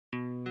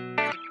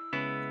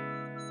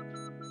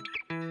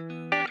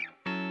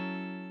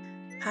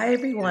Hi,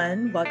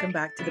 everyone. Welcome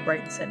back to the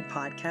Bright and Scent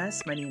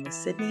podcast. My name is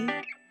Sydney,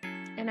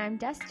 And I'm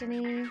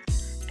Destiny.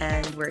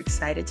 and we're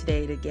excited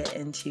today to get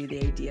into the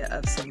idea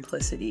of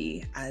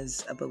simplicity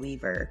as a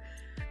believer.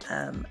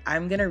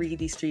 I'm going to read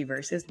these 3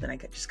 verses, and then I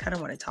just kind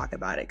of want to talk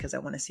about it because I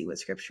want to see what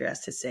scripture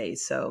has to say.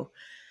 So,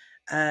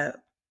 uh,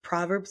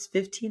 Proverbs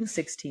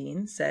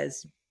 15:16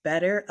 says,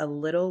 "Better a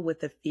little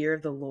with the fear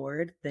of the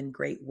Lord than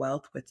great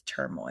wealth with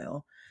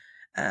turmoil."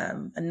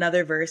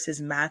 Another verse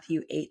is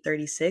Matthew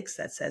 8:36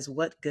 that says,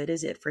 "What good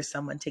is it for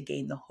someone to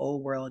gain the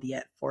whole world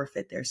yet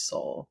forfeit their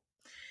soul?"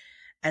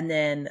 And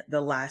then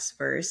the last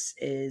verse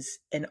is,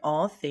 "In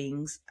all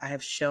things I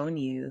have shown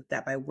you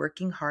that by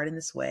working hard in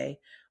this way,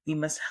 we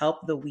must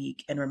help the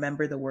weak and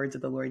remember the words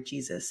of the Lord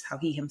Jesus, how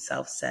he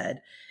himself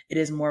said, 'It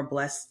is more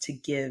blessed to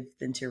give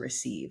than to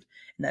receive.'"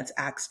 And that's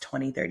Acts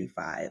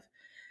 20:35.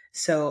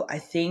 So I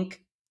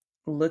think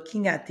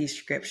looking at these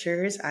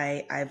scriptures,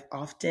 I've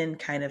often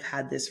kind of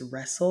had this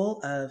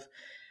wrestle of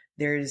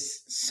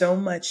there's so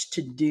much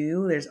to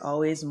do. There's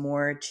always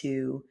more you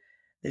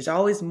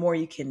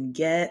can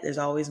get. There's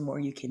always more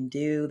you can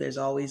do. There's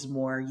always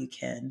more you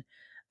can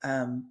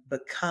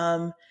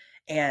become.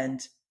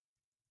 And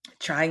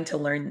trying to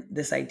learn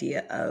this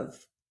idea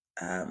of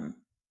um,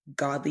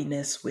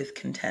 godliness with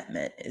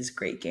contentment is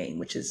great gain,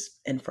 which is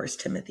in First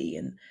Timothy.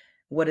 And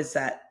what does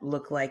that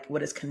look like? What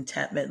does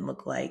contentment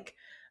look like?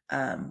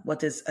 What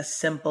does a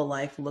simple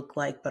life look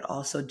like? But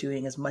also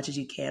doing as much as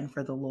you can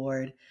for the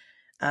Lord.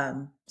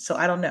 So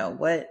I don't know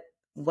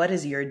what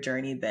has your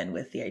journey been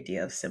with the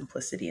idea of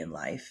simplicity in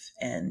life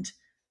and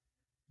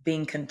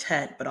being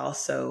content, but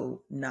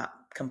also not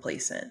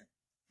complacent.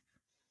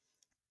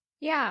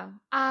 Yeah.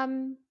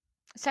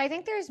 So I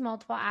think there's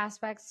multiple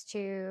aspects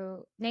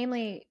to,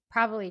 namely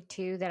probably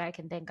 2 that I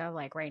can think of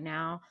like right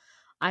now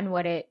on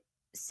what it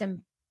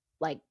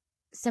like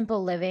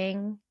simple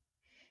living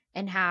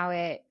and how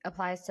it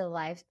applies to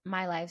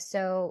my life.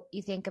 So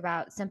you think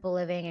about simple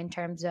living in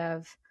terms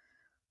of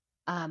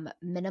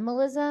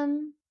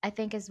minimalism, I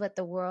think is what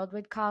the world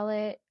would call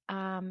it.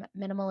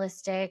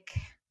 Minimalistic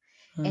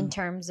in Hmm.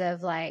 terms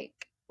of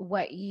like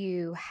what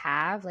you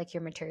have, like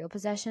your material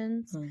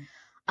possessions,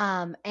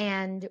 Hmm.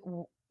 and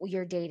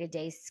your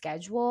day-to-day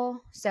schedule.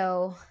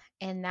 So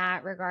in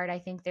that regard, I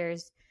think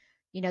there's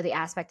the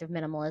aspect of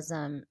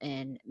minimalism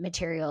and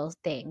material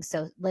things,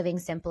 so living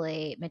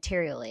simply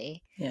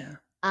materially. Yeah.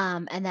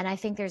 And then I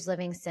think there's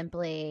living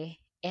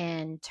simply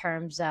in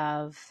terms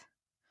of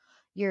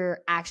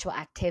your actual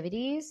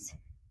activities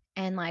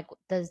and like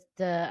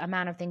the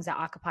amount of things that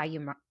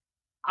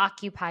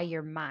occupy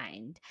your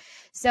mind.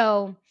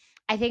 So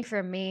I think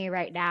for me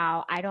right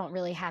now, I don't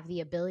really have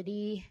the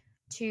ability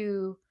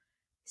to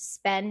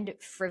spend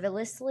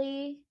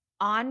frivolously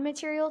on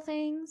material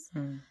things.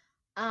 Hmm.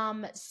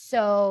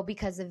 So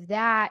because of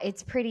that,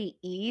 it's pretty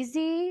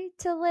easy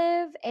to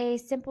live a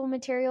simple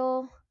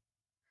material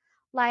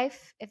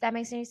life, if that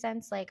makes any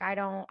sense. Like I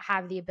don't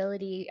have the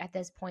ability at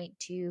this point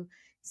to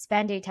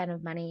spend a ton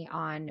of money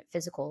on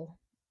physical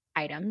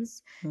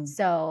items. Hmm.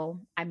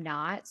 So I'm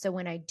not. So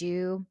when I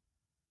do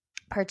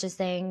purchase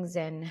things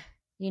and,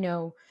 you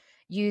know,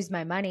 use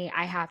my money,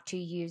 I have to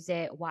use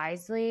it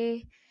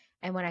wisely.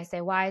 And when I say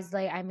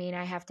wisely, I mean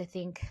I have to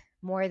think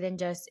more than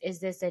just, is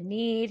this a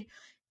need?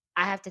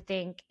 I have to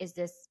think, is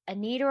this a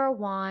need or a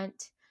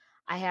want?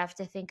 I have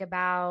to think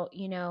about,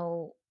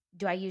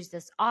 do I use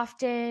this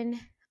often?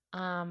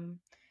 Um,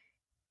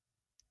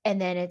 and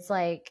then it's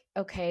like,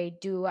 okay,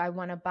 do I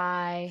want to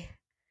buy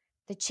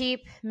the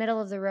cheap, middle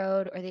of the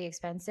road, or the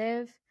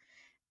expensive?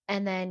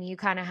 And then you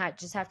kind of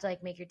just have to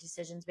like make your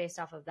decisions based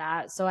off of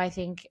that. So I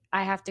think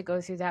I have to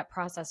go through that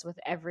process with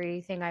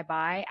everything I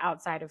buy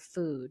outside of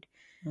food,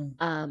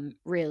 Hmm.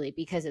 really,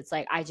 because it's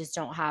like I just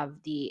don't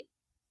have the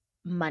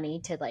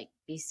money to like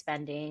be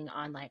spending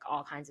on like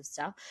all kinds of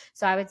stuff.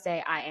 So I would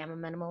say I am a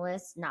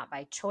minimalist, not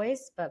by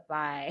choice, but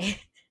by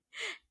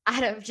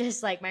out of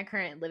just like my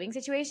current living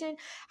situation.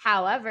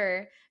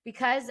 However,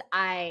 because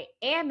I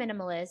am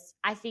minimalist,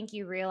 I think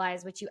you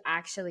realize what you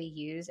actually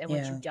use and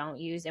what you Yeah. don't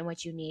use and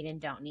what you need and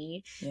don't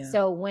need. Yeah.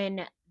 So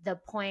when the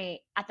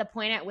point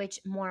at which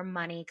more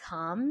money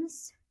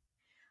comes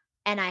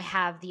and I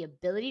have the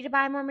ability to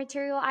buy more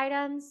material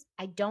items,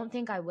 I don't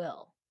think I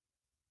will.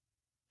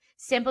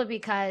 Simply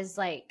because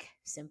I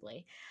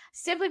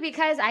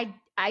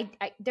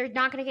they're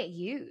not going to get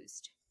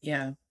used.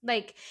 Yeah.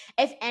 Like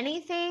if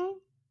anything,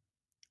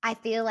 I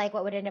feel like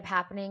what would end up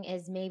happening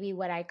is maybe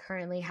what I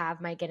currently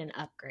have might get an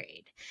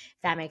upgrade,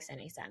 if that makes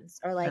any sense.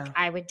 Or like Yeah.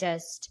 I would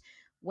just,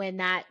 when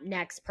that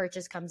next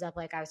purchase comes up,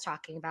 like I was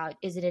talking about,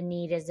 is it a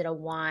need? Is it a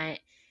want?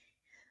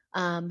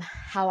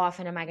 How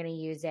often am I going to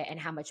use it? And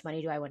how much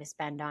money do I want to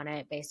spend on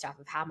it based off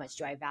of how much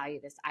do I value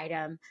this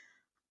item?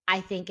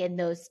 I think in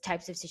those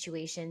types of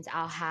situations,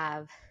 I'll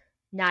have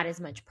not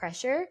as much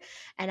pressure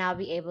and I'll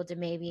be able to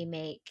maybe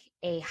make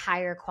a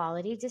higher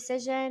quality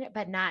decision,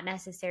 but not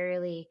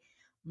necessarily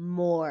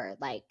more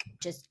like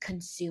just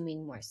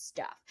consuming more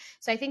stuff.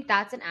 So I think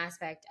that's an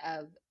aspect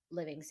of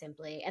living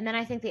simply. And then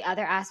I think the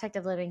other aspect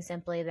of living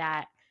simply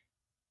that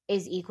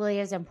is equally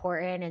as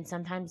important and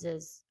sometimes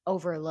is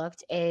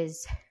overlooked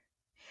is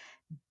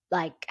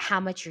like how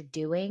much you're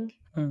doing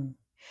Mm.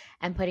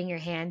 and putting your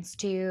hands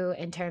to,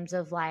 in terms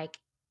of like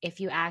if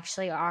you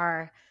actually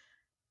are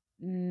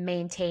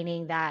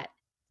maintaining that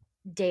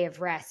day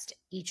of rest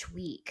each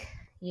week,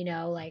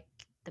 like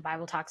the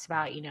Bible talks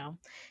about,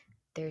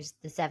 there's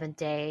the seventh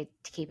day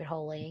to keep it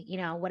holy,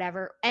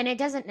 whatever. And it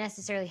doesn't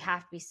necessarily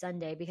have to be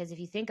Sunday, because if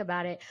you think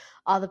about it,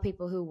 all the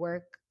people who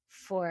work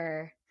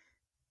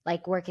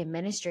in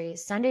ministry,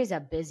 Sunday's a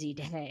busy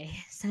day.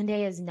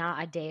 Sunday is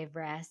not a day of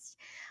rest.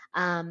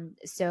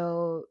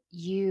 So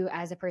you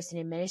as a person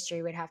in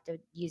ministry would have to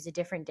use a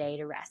different day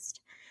to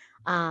rest.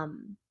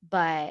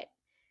 But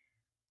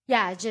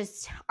yeah,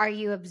 just, are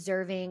you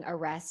observing a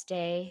rest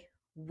day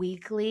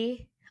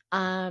weekly?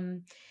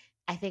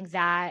 I think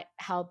that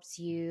helps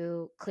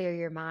you clear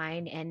your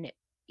mind and,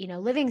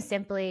 living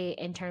simply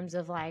in terms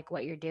of like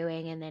what you're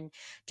doing, and then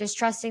just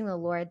trusting the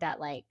Lord that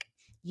like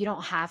you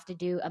don't have to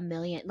do a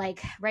million.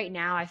 Like right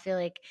now, I feel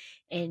like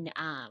in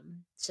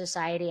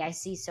society, I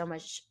see so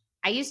much.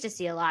 I used to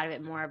see a lot of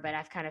it more, but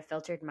I've kind of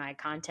filtered my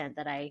content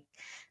that I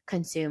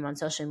consume on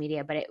social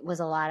media. But it was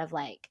a lot of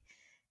like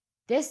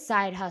this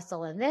side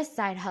hustle and this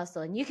side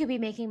hustle, and you could be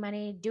making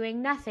money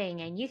doing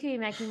nothing, and you could be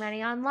making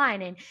money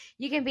online, and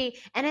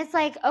and it's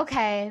like,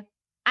 okay,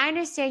 I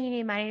understand you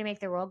need money to make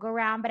the world go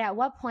round, but at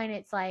what point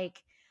it's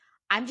like,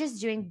 I'm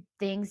just doing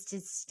things to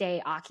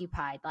stay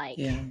occupied, like,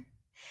 Yeah.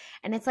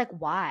 and it's like,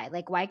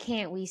 why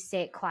can't we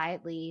sit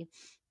quietly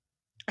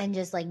and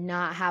just like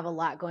not have a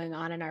lot going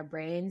on in our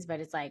brains? But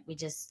it's like,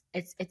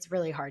 it's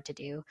really hard to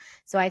do.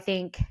 So I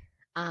think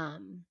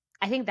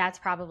that's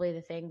probably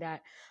the thing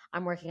that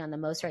I'm working on the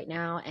most right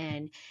now.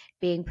 And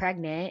being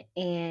pregnant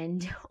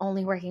and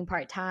only working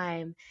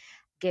part-time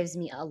gives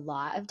me a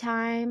lot of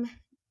time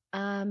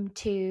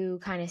to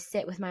kind of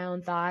sit with my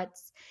own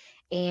thoughts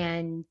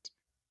and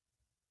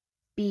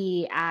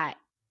be at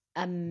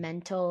a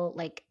mental,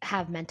 like,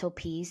 have mental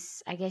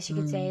peace, I guess you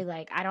could say.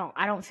 Like, I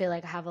don't feel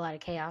like I have a lot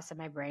of chaos in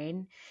my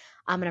brain.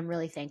 And I'm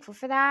really thankful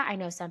for that. I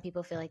know some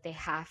people feel like they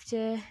have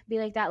to be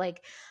like that.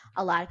 Like,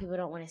 a lot of people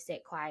don't want to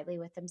sit quietly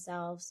with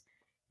themselves.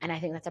 And I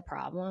think that's a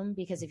problem,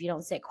 because if you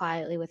don't sit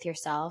quietly with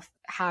yourself,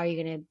 how are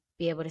you going to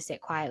be able to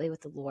sit quietly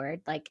with the Lord?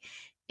 Like,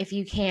 if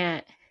you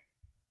can't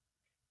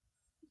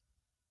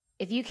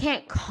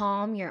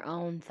calm your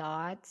own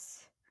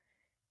thoughts,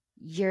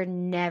 you're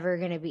never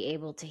going to be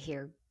able to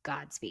hear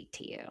God speak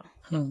to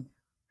you.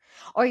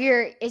 Or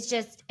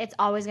it's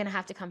always going to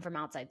have to come from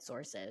outside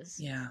sources.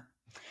 Yeah.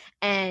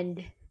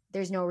 And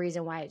there's no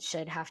reason why it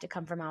should have to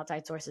come from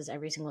outside sources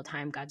every single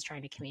time God's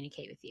trying to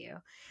communicate with you.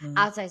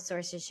 Outside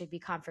sources should be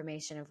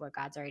confirmation of what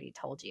God's already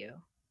told you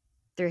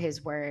through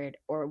his word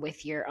or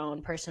with your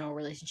own personal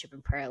relationship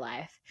and prayer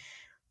life.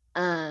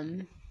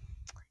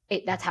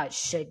 That's how it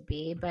should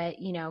be. But,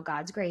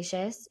 God's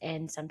gracious.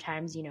 And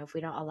sometimes, if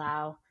we don't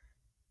allow,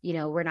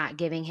 we're not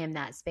giving him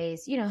that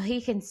space,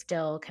 he can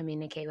still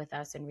communicate with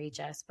us and reach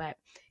us. But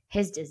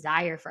his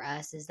desire for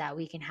us is that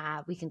we can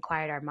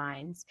quiet our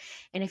minds.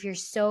 And if you're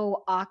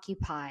so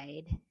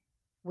occupied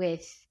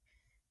with,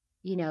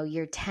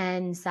 your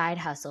 10 side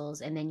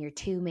hustles, and then your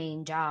 2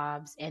 main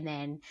jobs, and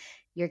then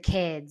your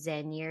kids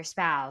and your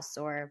spouse,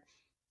 or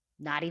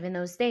not even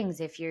those things,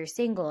 if you're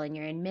single and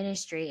you're in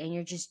ministry and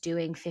you're just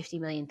doing 50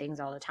 million things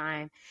all the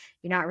time,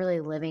 you're not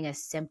really living a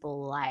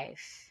simple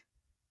life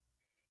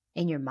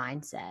in your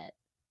mindset.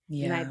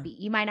 Yeah.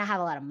 You might not have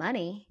a lot of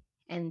money,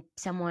 and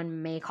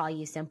someone may call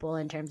you simple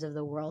in terms of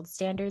the world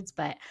standards,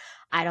 but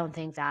I don't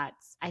think I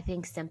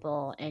think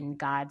simple in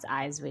God's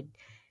eyes would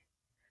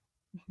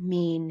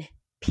mean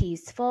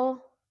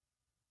peaceful,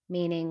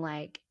 meaning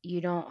like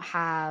you don't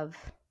have,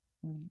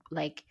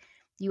 like,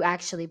 you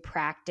actually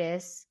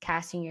practice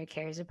casting your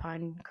cares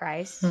upon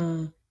Christ.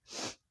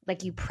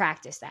 Like, you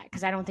practice that,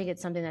 because I don't think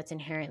it's something that's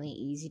inherently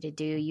easy to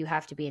do. You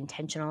have to be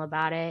intentional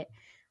about it,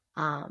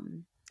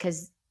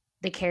 because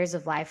the cares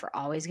of life are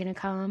always going to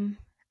come,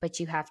 but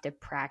you have to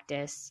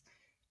practice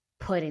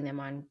putting them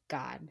on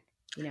God,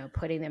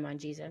 putting them on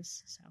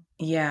Jesus. So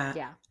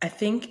yeah. I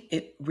think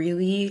it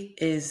really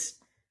is.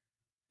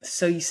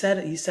 So you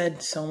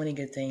said so many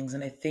good things,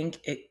 and I think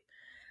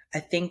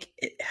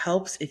it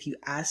helps if you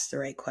ask the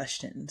right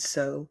questions.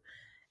 So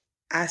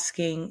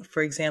asking,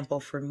 for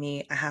example, for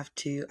me, I had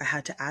to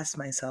ask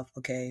myself,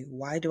 okay,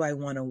 why do I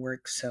want to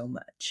work so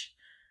much?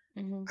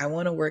 I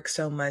want to work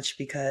so much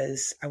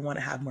because I want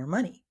to have more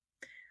money.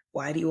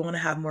 Why do you want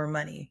to have more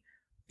money?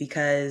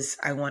 Because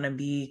I want to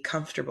be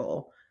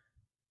comfortable.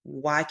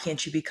 Why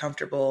can't you be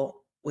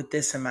comfortable with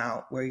this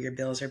amount where your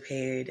bills are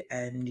paid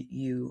and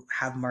you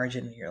have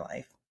margin in your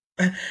life?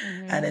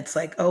 And it's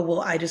like, oh,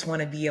 well, I just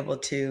want to be able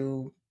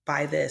to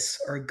buy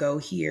this or go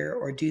here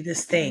or do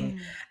this thing.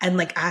 And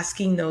like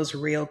asking those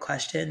real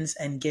questions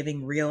and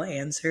giving real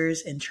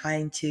answers and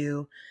trying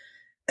to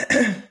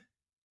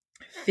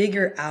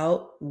figure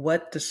out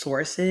what the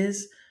source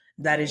is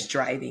that is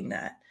driving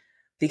that.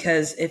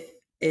 Because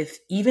if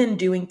even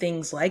doing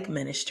things like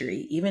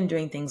ministry, even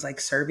doing things like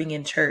serving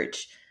in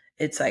church,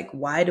 it's like,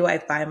 why do I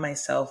find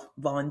myself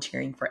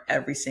volunteering for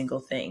every single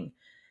thing?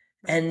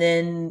 Right. And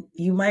then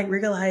you might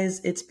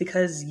realize it's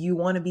because you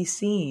want to be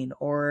seen,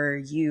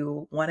 or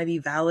you want to be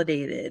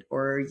validated,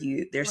 or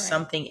there's Right.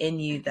 something in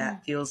you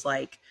that feels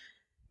like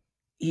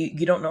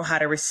you don't know how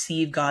to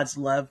receive God's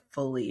love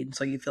fully. And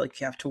so you feel like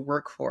you have to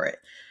work for it.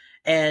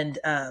 And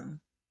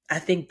I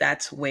think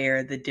that's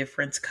where the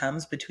difference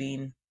comes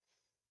between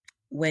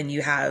when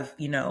you have,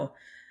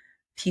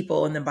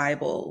 people in the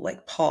Bible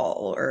like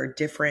Paul or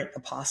different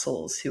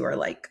apostles who are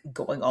like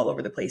going all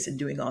over the place and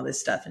doing all this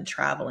stuff and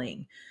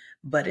traveling,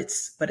 but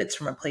it's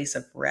from a place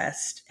of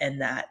rest.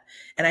 And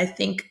I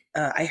think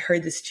I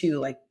heard this too,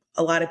 like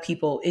a lot of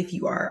people, if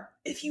you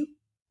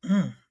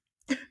mm,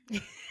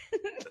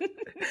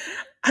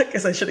 I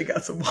guess I should have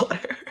got some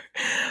water.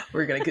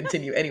 We're going to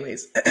continue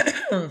anyways.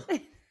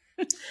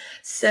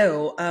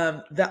 So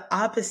the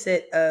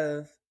opposite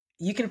of,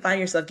 you can find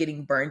yourself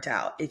getting burnt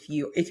out if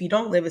you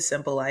don't live a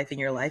simple life and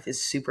your life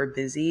is super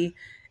busy,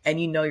 and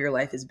your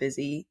life is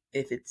busy,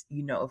 if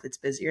it's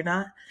busy or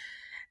not.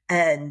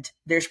 And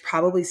there's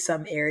probably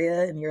some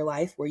area in your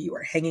life where you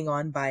are hanging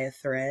on by a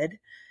thread,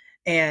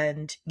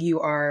 and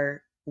you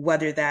are,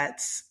 whether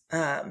that's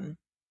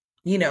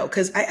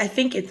because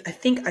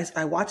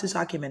I watched this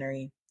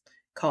documentary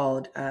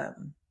called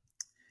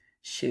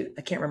shoot,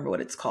 I can't remember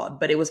what it's called,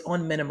 but it was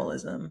on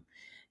minimalism,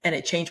 and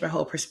it changed my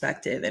whole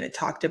perspective. And it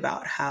talked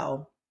about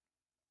how,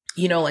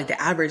 like the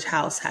average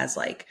house has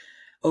like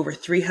over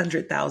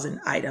 300,000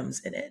 items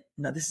in it.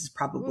 Now, this is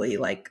probably Oof.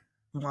 like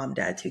mom,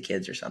 dad, two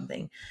kids or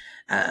something.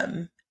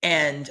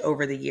 And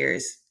over the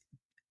years,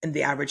 and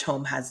the average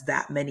home has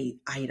that many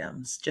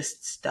items,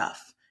 just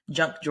stuff,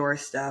 junk drawer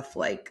stuff,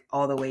 like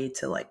all the way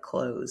to like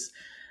clothes,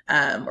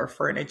 or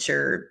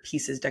furniture,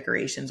 pieces,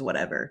 decorations,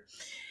 whatever.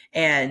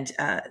 And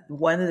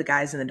one of the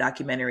guys in the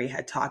documentary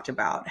had talked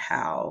about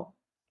how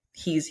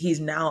he's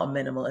now a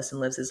minimalist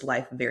and lives his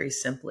life very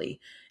simply.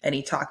 And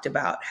he talked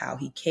about how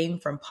he came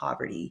from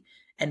poverty,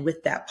 and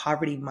with that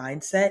poverty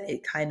mindset,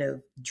 it kind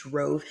of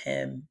drove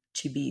him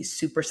to be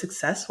super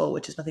successful,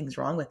 which is, nothing's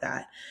wrong with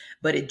that.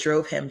 But it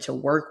drove him to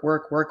work,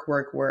 work, work,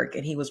 work, work.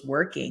 And he was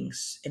working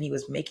and he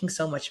was making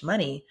so much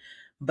money.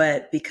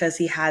 But because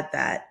he had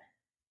that,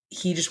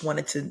 he just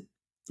wanted to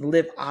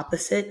live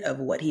opposite of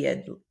what he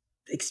had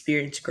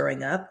experienced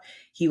growing up.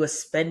 He was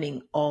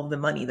spending all the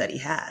money that he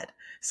had.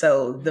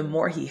 So the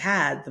more he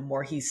had, the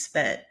more he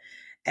spent.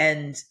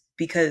 And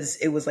because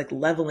it was like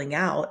leveling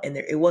out, and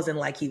it wasn't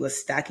like he was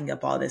stacking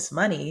up all this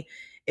money.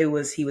 It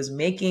was, he was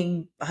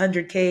making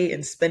 100K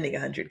and spending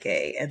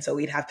 100K. And so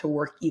he'd have to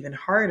work even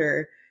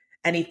harder.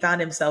 And he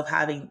found himself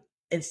having,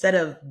 instead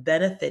of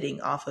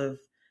benefiting off of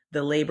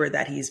the labor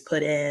that he's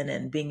put in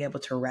and being able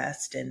to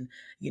rest, and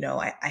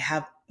I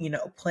have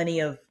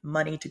plenty of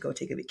money to go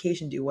take a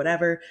vacation, do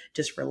whatever,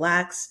 just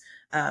relax,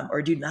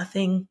 or do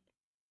nothing,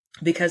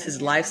 because his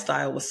Yeah.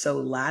 lifestyle was so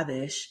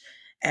lavish.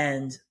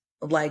 And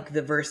like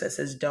the verse that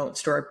says, don't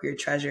store up your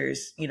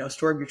treasures,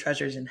 store up your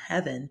treasures in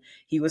heaven.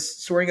 He was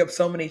storing up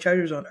so many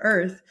treasures on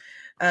earth,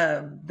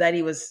 that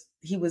he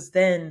was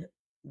then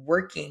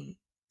working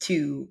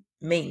to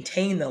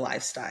maintain the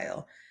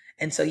lifestyle.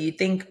 And so you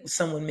think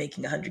someone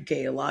making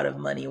 100K, a lot of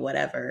money,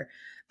 whatever,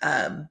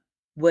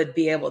 would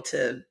be able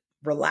to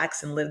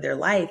relax and live their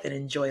life and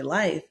enjoy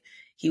life.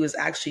 He was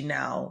actually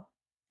now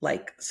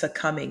like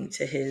succumbing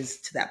to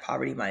that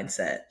poverty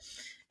mindset.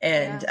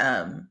 And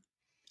Yeah.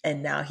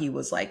 and now he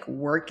was like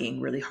working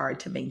really hard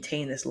to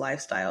maintain this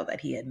lifestyle that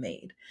he had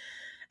made.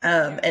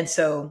 Yeah. And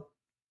so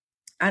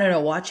I don't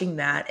know, watching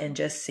that and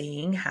just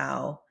seeing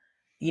how,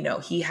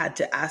 he had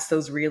to ask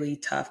those really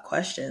tough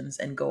questions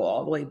and go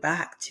all the way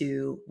back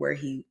to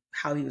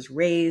how he was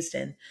raised,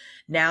 and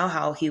now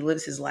how he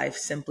lives his life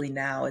simply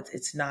now.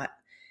 It's not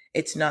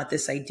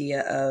this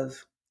idea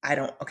of,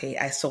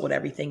 I sold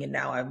everything and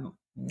now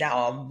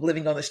I'm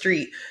living on the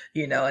street,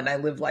 and I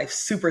live life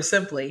super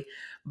simply.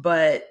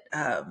 But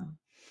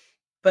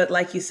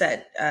like you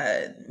said,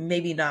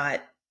 maybe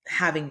not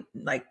having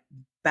like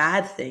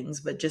bad things,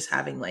 but just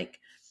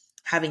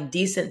having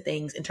decent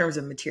things in terms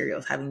of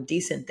materials, having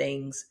decent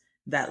things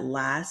that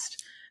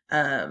last.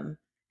 And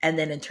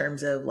then in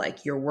terms of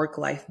like your work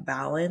life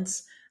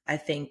balance, I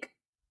think,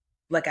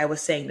 like I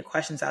was saying, the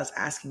questions I was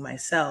asking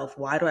myself: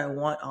 why do I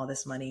want all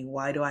this money?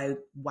 Why do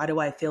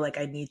I feel like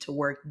I need to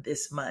work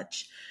this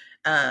much,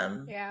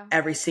 Yeah.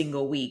 every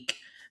single week?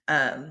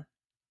 Um,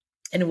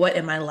 and what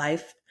in my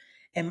life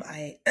am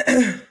I?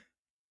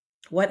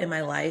 What in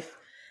my life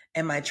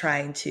am I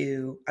trying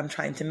to? I'm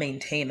trying to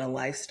maintain a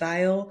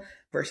lifestyle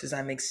versus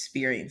I'm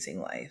experiencing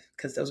life,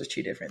 because those are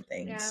two different Yeah.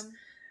 things.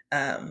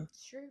 Um,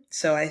 It's true.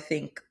 so I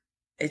think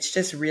it's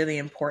just really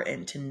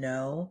important to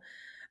know,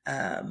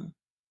 um,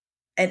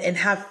 and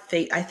have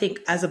faith. I think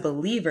as a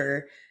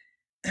believer,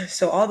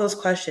 so all those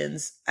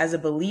questions as a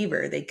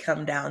believer, they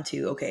come down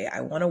to, okay,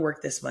 I want to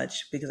work this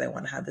much because I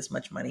want to have this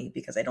much money,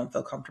 because I don't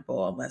feel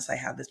comfortable unless I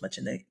have this much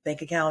in the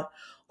bank account,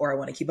 or I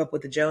want to keep up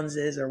with the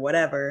Joneses or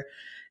whatever.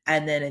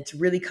 And then it's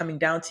really coming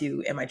down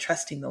to, am I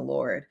trusting the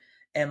Lord?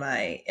 Am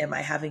I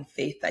having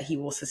faith that he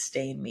will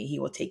sustain me? He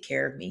will take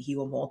care of me. He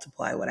will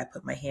multiply what I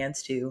put my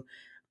hands to.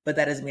 But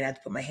that doesn't mean I have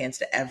to put my hands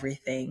to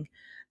everything.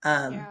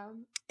 Um, Yeah.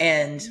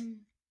 and Mm.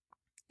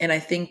 and I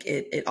think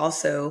it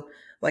also,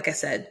 like I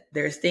said,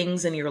 there's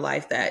things in your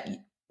life that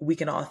we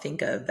can all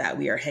think of that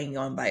we are hanging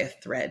on by a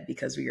thread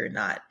because we are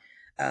not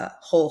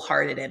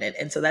wholehearted in it.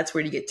 And so that's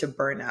where you get to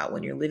burnout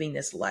when you're living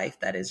this life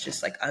that is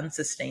just like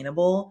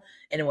unsustainable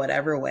in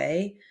whatever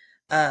way.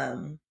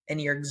 And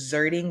you're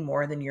exerting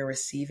more than you're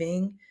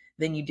receiving,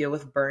 then you deal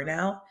with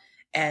burnout.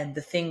 And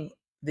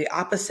the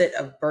opposite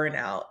of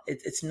burnout,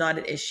 it's not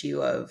an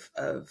issue of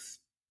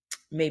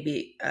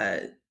maybe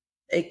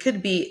it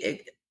could be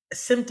a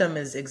symptom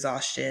is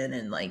exhaustion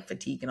and like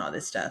fatigue and all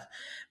this stuff,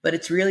 but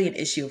it's really an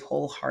issue of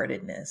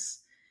wholeheartedness.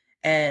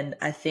 And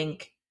I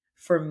think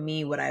for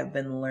me, what I've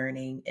been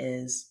learning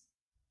is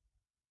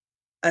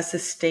a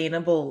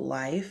sustainable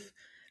life,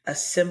 a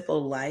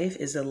simple life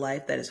is a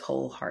life that is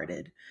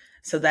wholehearted.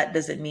 So that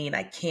doesn't mean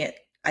I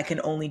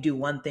can only do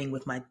one thing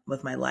with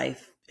my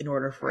life in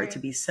order for it to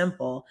Right. be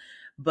simple,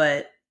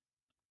 but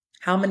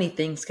how many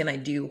things can I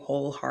do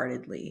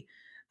wholeheartedly?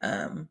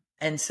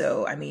 And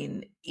so, I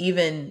mean,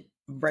 even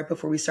right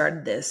before we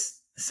started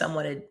this,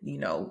 someone had,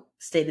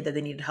 stated that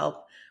they needed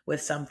help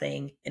with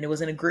something, and it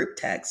was in a group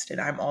text.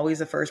 And I'm always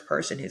the first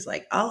person who's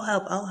like, I'll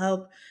help, I'll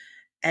help.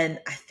 And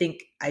I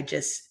think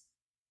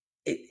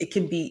it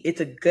can be, it's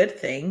a good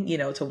thing,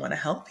 to want to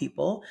help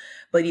people,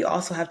 but you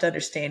also have to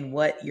understand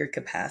what your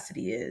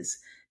capacity is.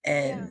 Yeah.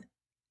 And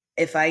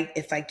if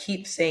I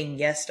keep saying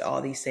yes to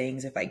all these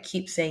things, if I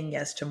keep saying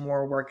yes to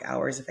more work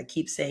hours, if I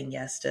keep saying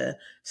yes to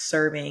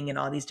serving in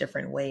all these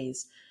different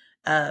ways,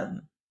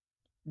 um,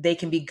 they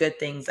can be good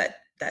things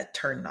that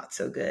turn not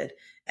so good.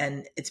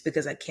 And it's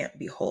because I can't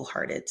be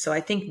wholehearted. So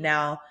I think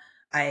now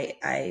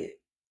I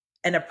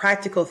and a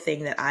practical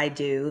thing that I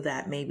do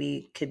that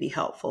maybe could be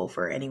helpful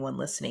for anyone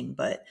listening,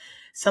 but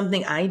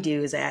something I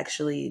do is I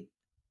actually,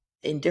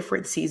 in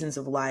different seasons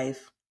of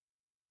life,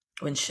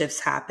 when shifts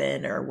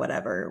happen or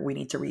whatever, we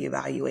need to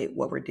reevaluate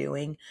what we're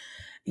doing.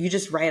 You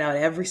just write out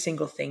every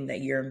single thing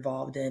that you're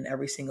involved in,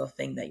 every single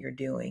thing that you're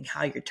doing,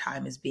 how your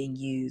time is being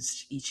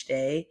used each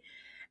day.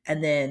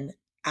 And then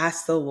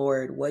ask the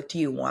Lord, what do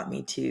you want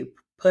me to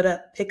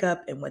pick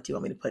up, and what do you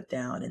want me to put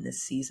down in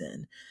this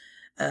season?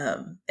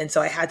 And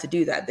so I had to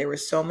do that. There were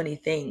so many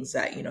things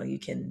that, you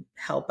can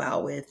help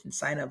out with and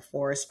sign up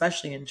for,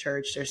 especially in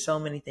church. There's so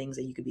many things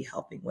that you could be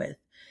helping with,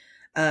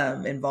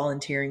 and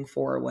volunteering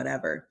for,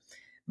 whatever.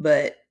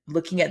 But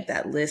looking at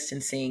that list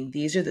and seeing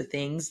these are the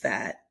things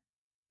that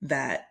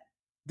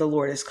the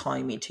Lord is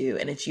calling me to.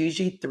 And it's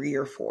usually 3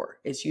 or 4.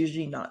 It's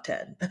usually not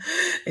 10.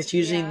 It's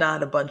usually Yeah.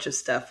 not a bunch of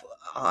stuff,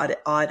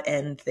 odd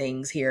end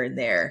things here and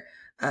there.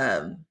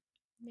 Um,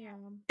 Yeah.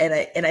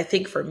 and I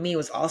think for me it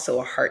was also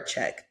a heart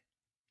check.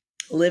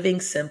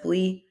 Living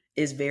simply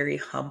is very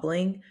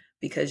humbling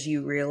because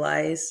you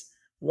realize,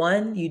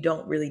 one, you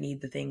don't really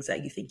need the things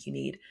that you think you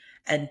need.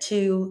 And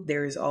two,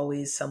 there is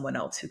always someone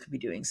else who could be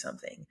doing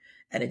something,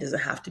 and it doesn't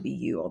have to be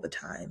you all the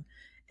time.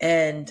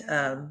 And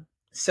Yeah.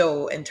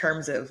 so, in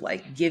terms of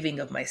like giving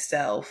of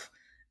myself,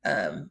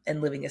 and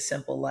living a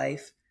simple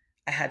life,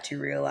 I had to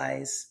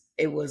realize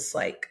it was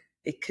like,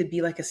 it could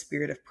be like a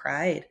spirit of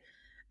pride.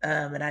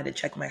 And I had to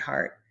check my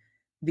heart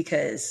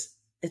because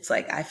it's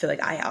like I feel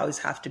like I always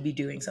have to be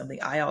doing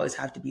something. I always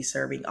have to be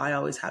serving. I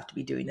always have to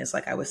be doing this.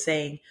 Like I was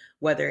saying,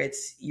 whether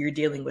it's you're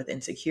dealing with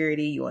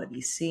insecurity, you want to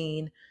be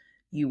seen,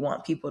 you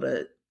want people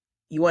to,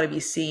 you want to be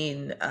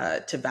seen,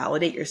 to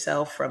validate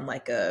yourself from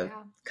like a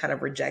Yeah. kind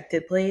of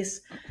rejected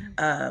place,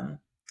 um,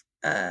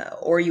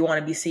 or you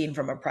want to be seen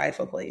from a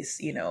prideful place,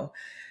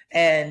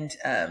 and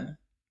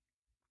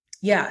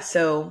yeah.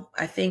 So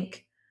I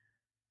think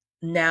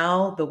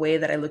now the way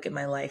that I look at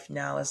my life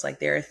now is like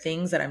there are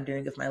things that I'm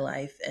doing with my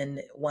life,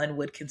 and one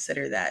would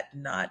consider that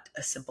not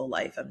a simple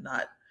life. I'm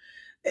not,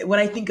 when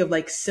I think of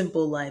like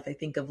simple life, I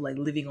think of like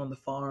living on the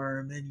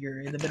farm and you're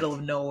in the middle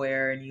of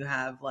nowhere and you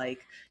have like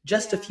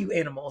just a Yeah. few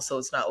animals so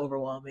it's not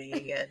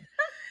overwhelming,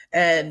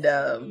 and Just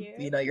a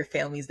few. your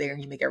family's there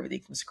and you make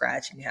everything from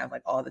scratch and you have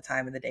like all the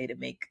time in the day to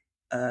make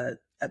a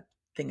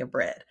thing of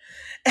bread.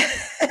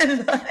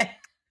 and like,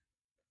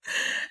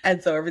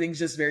 and so everything's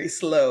just very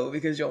slow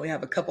because you only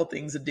have a couple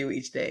things to do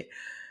each day.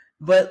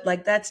 But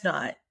like that's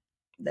not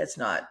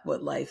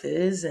what life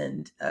is,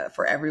 and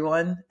for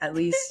everyone at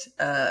least.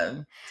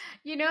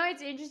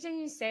 It's interesting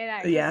you say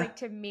that because, Yeah. like,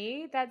 to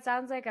me, that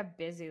sounds like a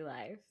busy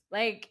life.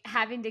 Like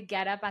having to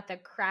get up at the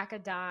crack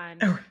of dawn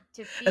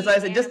to That's why feed I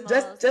said just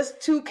just animals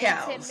just two and to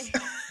cows.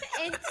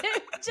 and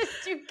to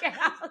just to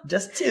cows,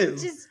 Just two.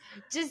 just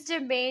just to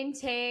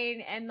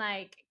maintain and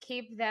like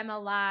keep them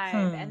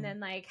alive, and Hmm. then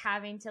like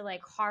having to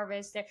like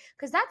harvest their,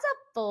 because that's a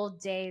full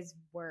day's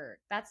work.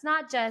 That's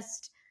not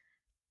just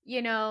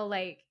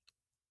like,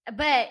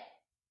 but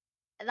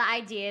the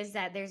idea is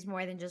that there's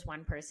more than just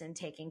one person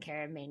taking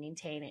care of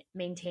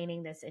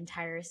maintaining this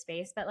entire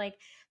space, but like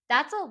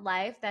that's a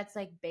life that's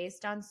like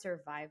based on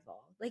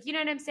survival. Like, you know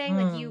what I'm saying?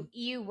 Like Hmm.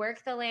 you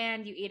work the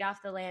land, you eat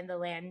off the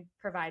land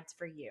provides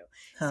for you.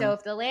 Huh. So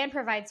if the land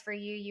provides for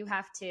you, you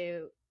have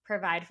to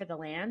provide for the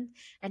land,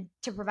 and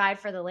to provide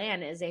for the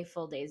land is a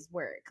full day's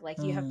work. Like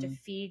you have to Hmm.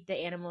 feed the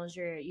animals,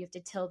 you have to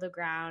till the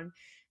ground,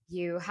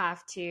 You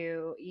have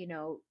to,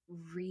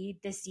 read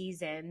the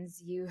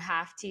seasons. You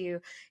have to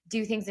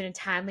do things in a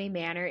timely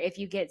manner. If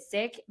you get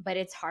sick, but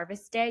it's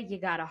harvest day, you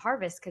got to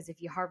harvest, because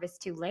if you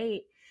harvest too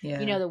late,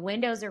 Yeah. the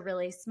windows are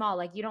really small.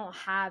 Like you don't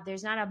have,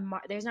 there's not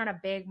a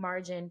big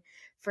margin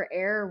for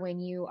error when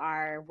you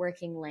are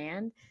working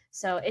land.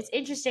 So it's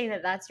interesting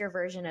that that's your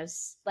version of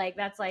like,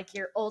 that's like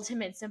your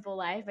ultimate simple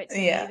life. But to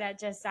me, Yeah. that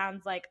just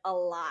sounds like a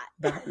lot.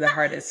 The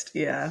hardest.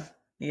 Yeah.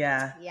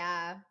 Yeah.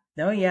 Yeah.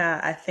 No, yeah.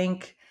 I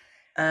think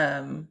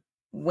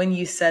when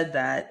you said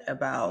that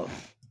about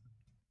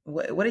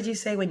what did you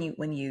say when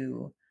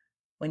you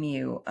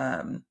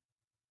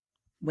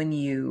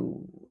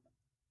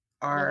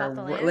Live are off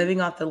the land.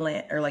 living off the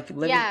land, or like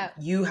living, Yeah.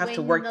 you have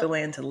to When work the the,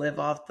 land to live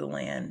off the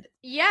land.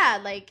 yeah,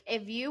 like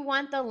if you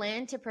want the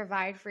land to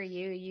provide for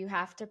you, you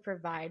have to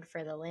provide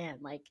for the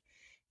land. Like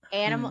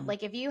Hmm.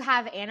 like if you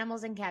have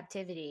animals in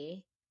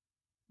captivity,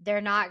 they're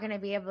not going to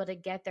be able to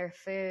get their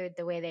food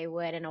the way they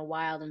would in a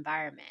wild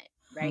environment,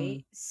 right?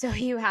 Hmm. So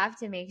you have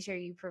to make sure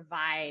you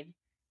provide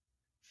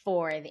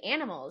for the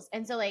animals.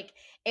 And so like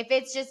if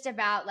it's just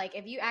about like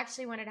if you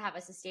actually wanted to have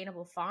a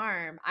sustainable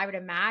farm, I would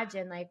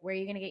imagine like where are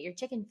you going to get your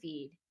chicken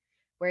feed?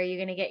 Where are you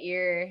going to get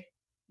you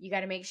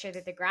got to make sure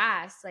that the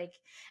grass like,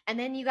 and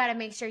then you got to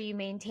make sure you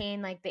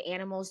maintain like the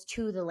animals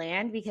to the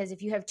land, because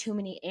if you have too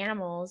many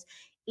animals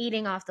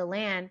eating off the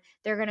land,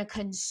 they're going to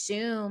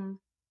consume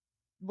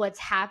what's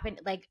happened,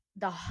 like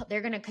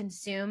they're going to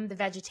consume the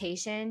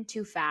vegetation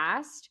too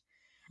fast,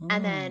 and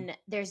Hmm. then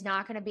there's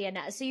not going to be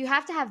enough. So you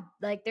have to have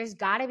like there's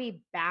got to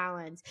be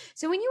balance.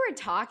 So when you were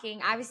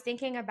talking, I was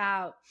thinking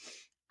about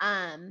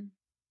um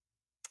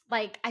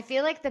like I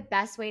feel like the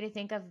best way to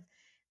think of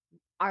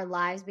our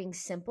lives being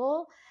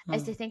simple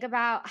is Hmm. to think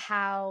about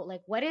how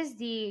like what is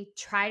the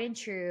tried and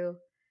true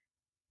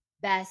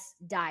best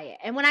diet.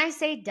 And when I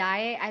say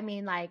diet, I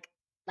mean like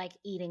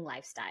eating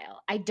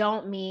lifestyle. I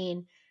don't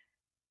mean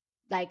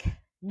like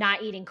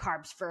not eating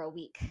carbs for a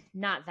week,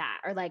 not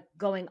that, or like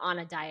going on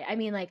a diet. I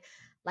mean like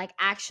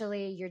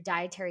actually your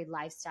dietary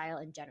lifestyle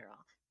in general.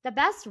 The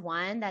best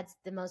one that's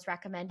the most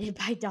recommended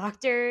by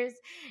doctors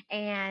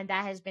and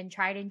that has been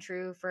tried and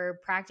true for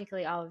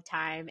practically all of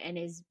time and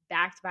is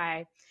backed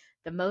by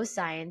the most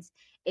science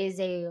is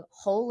a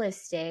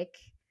holistic,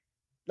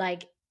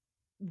 like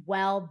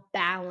well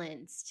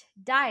balanced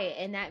diet.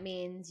 And that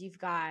means you've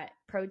got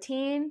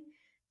protein,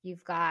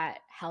 you've got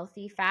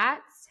healthy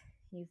fats,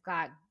 you've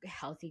got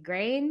healthy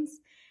grains,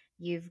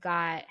 you've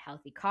got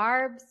healthy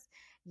carbs,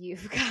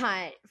 you've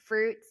got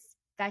fruits,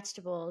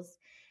 vegetables,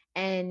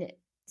 and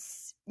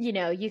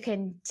you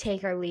can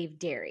take or leave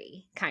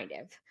dairy, kind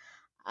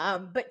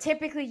of. But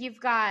typically, you've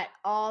got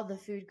all the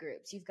food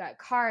groups. You've got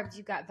carbs,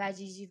 you've got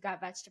veggies, you've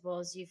got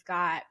vegetables, you've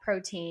got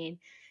protein,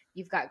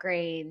 you've got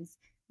grains,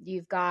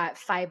 you've got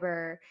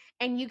fiber.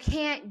 And you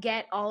can't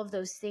get all of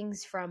those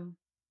things from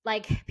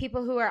like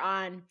people who are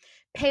on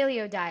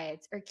paleo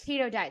diets or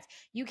keto diets.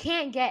 You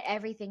can't get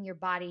everything your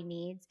body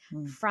needs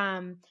Hmm.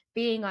 from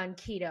being on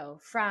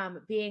keto,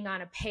 from being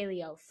on a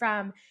paleo,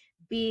 from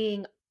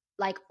being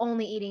like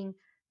only eating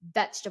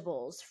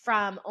vegetables,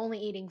 from only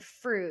eating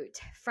fruit,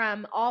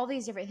 from all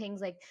these different things.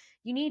 Like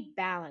you need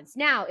balance.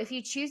 Now, if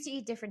you choose to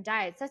eat different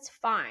diets, that's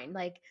fine.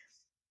 Like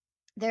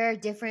there are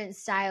different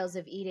styles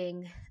of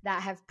eating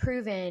that have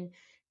proven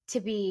to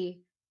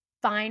be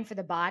fine for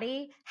the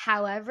body.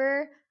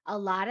 However, a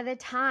lot of the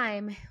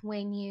time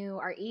when you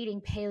are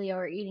eating paleo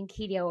or eating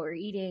keto or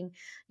eating,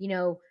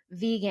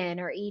 vegan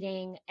or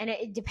eating, and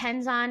it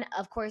depends on,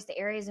 of course, the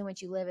areas in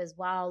which you live as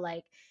well,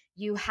 like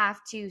you have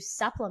to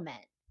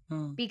supplement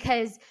Hmm.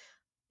 because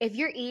if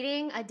you're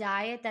eating a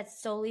diet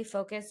that's solely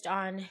focused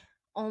on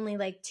only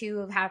like two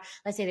of how,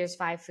 let's say there's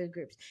 5 food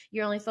groups,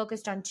 you're only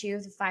focused on 2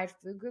 of the 5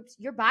 food groups,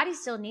 your body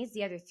still needs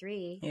the other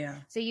 3. Yeah.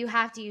 So you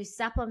have to use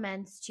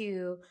supplements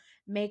to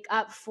make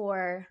up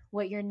for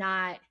what you're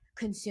not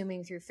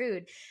consuming through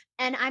food.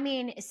 And I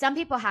mean, some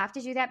people have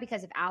to do that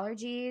because of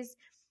allergies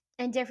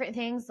and different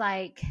things,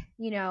 like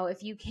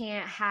if you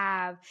can't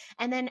have,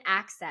 and then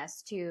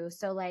access to,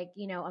 so like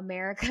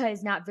America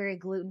is not very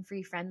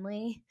gluten-free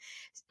friendly.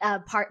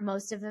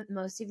 Most of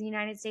the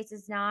United States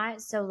is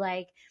not. So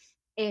like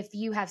if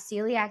you have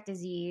celiac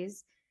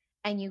disease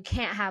and you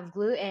can't have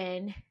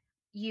gluten,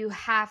 you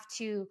have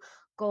to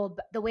go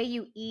the way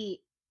you eat.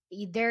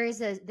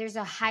 There's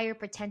a higher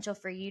potential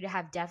for you to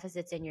have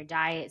deficits in your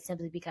diet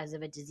simply because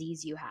of a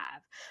disease you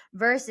have,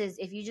 versus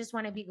if you just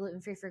want to be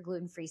gluten free for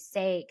gluten free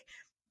sake,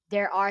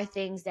 there are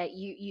things that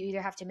you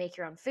either have to make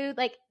your own food,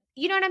 like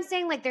you know what I'm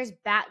saying, like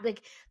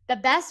like the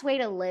best way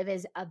to live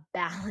is a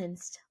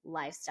balanced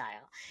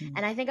lifestyle. Hmm.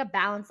 And I think a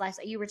balanced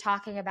lifestyle, you were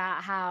talking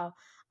about how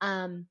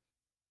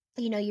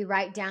you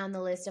write down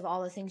the list of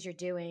all the things you're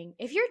doing.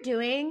 If you're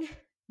doing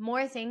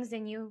more things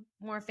than you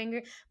have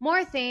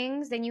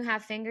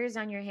fingers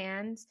on your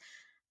hands,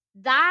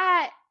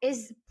 that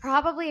is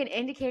probably an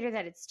indicator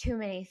that it's too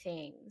many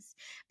things.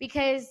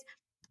 Because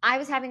I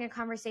was having a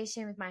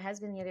conversation with my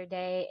husband the other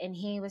day, and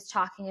he was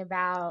talking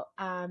about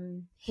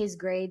his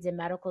grades in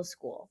medical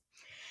school.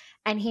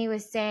 And he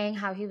was saying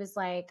how he was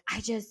like, I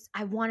just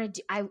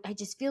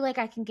feel like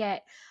I can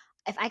get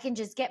if I can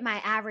just get my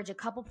average a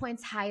couple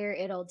points higher,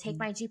 it'll take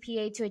my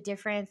GPA to a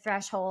different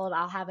threshold.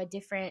 I'll have a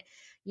different,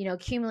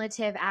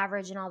 cumulative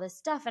average and all this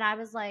stuff. And I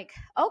was like,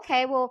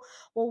 okay, well,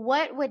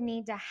 what would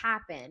need to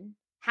happen?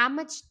 How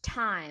much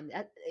time?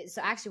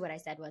 So actually what I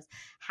said was,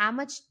 how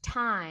much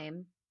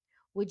time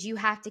would you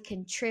have to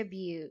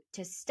contribute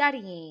to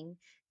studying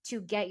to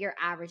get your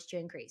average to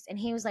increase? And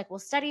he was like, well,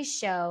 studies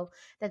show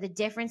that the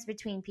difference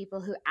between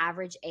people who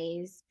average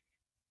A's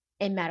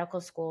in medical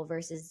school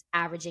versus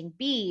averaging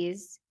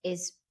B's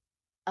is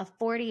a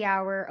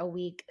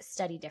 40-hour-a-week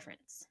study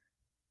difference.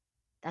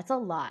 That's a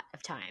lot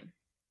of time.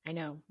 I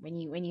know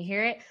when you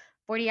hear it,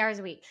 40 hours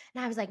a week.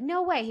 And I was like,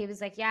 no way. He was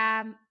like,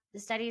 yeah, the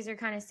studies are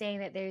kind of saying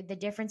that the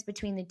difference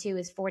between the two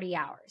is 40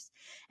 hours.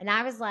 And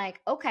I was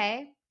like,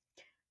 okay.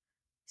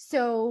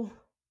 So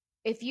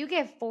if you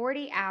give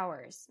 40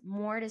 hours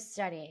more to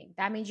studying,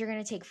 that means you're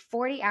going to take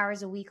 40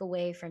 hours a week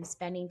away from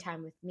spending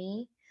time with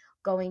me,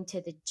 going to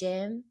the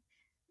gym,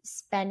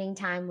 spending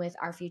time with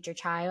our future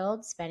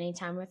child, spending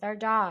time with our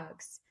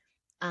dogs.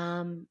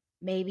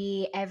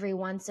 Maybe every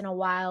once in a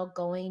while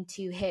going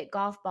to hit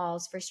golf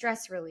balls for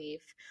stress relief,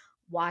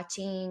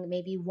 watching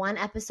maybe one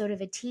episode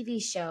of a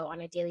TV show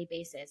on a daily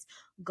basis,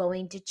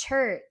 going to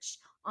church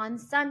on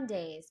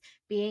Sundays,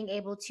 being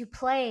able to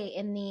play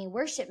in the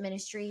worship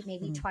ministry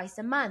maybe twice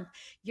a month.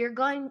 You're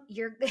going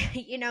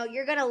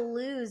to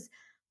lose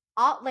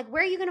all, like,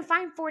 where are you going to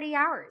find 40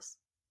 hours?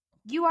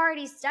 You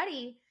already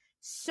study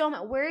so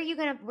much. Where are you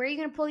going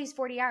to pull these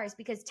 40 hours?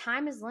 Because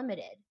time is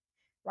limited,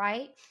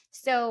 right?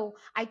 So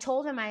I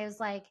told him, I was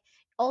like,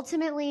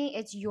 ultimately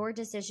it's your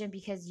decision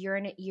because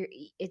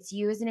it's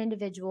you as an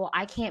individual.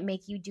 I can't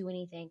make you do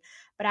anything.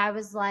 But I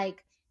was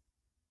like,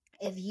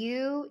 if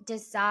you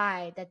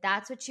decide that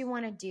that's what you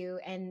want to do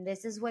and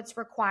this is what's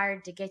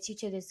required to get you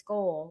to this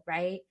goal,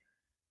 right?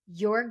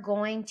 You're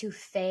going to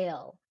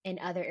fail in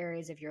other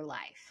areas of your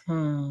life.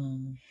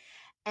 And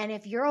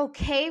if you're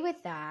okay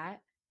with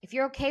that, if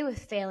you're okay with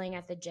failing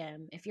at the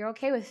gym, if you're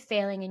okay with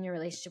failing in your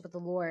relationship with the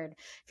Lord,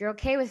 if you're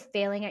okay with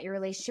failing at your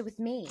relationship with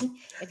me,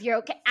 if you're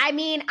okay, I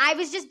mean, I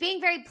was just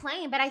being very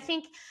plain, but I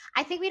think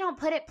we don't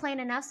put it plain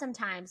enough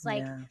sometimes.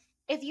 Like,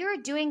 if you're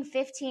doing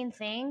 15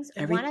 things,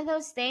 one of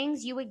those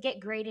things you would get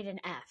graded an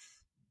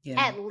F,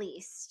 at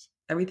least.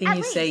 Everything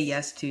you say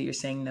yes to, you're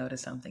saying no to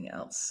something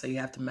else. So you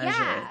have to measure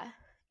it.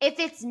 If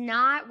it's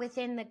not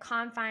within the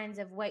confines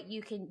of what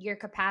your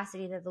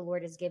capacity that the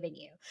Lord has given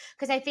you.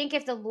 Because I think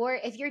if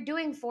you're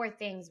doing 4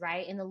 things,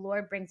 right, and the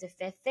Lord brings a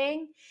 5th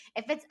thing,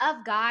 if it's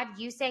of God,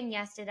 you saying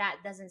yes to that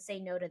doesn't say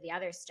no to the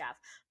other stuff.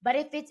 But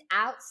if it's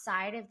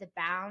outside of the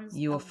bounds,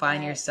 you will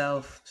find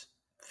yourself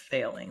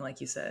failing,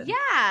 like you said.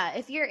 Yeah.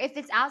 If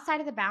it's outside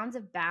of the bounds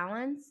of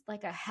balance,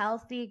 like a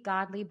healthy,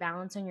 godly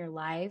balance in your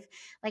life,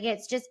 like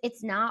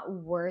it's not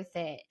worth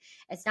it.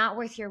 It's not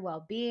worth your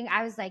well-being.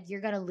 I was like,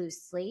 you're going to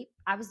lose sleep.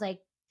 I was like,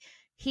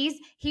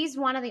 he's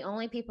one of the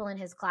only people in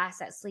his class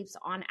that sleeps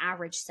on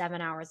average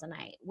 7 hours a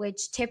night,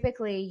 which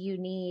typically you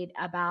need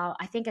about,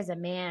 I think as a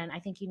man, I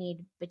think you need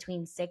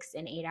between 6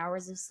 and 8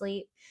 hours of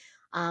sleep.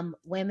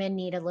 Women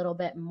need a little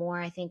bit more.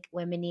 I think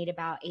women need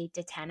about 8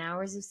 to 10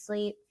 hours of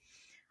sleep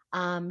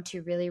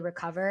to really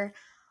recover.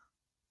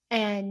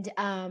 And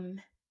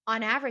on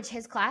average,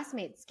 his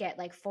classmates get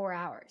like 4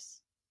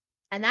 hours.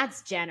 And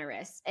that's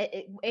generous.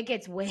 It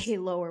gets way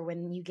lower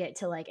when you get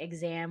to like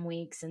exam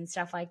weeks and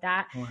stuff like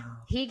that. Wow.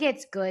 He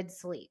gets good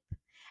sleep.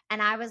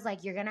 And I was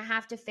like, you're going to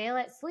have to fail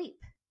at sleep.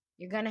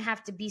 You're going to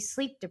have to be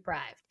sleep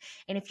deprived.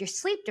 And if you're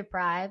sleep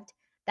deprived,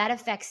 that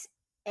affects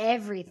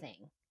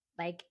everything.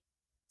 Like,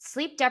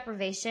 sleep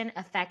deprivation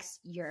affects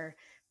your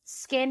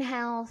skin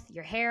health,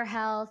 your hair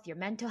health, your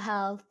mental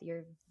health,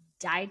 your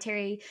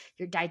dietary,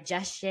 your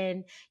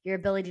digestion, your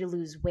ability to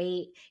lose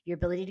weight, your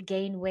ability to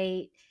gain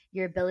weight,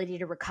 your ability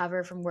to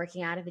recover from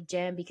working out at the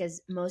gym,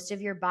 because most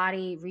of your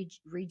body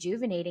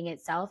rejuvenating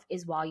itself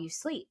is while you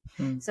sleep.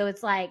 So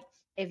it's like,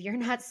 if you're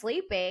not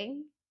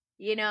sleeping,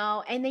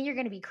 and then you're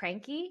going to be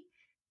cranky.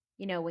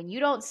 When you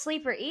don't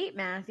sleep or eat,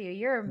 Matthew,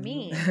 you're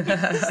mean.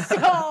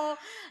 So,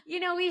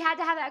 we had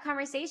to have that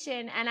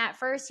conversation. And at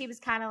first he was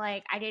kind of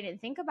like, I didn't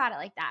think about it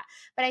like that.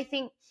 But I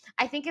think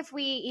if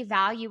we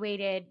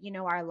evaluated,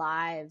 our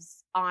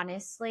lives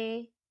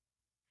honestly,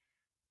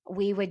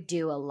 we would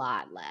do a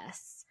lot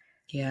less.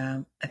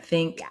 Yeah. I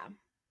think,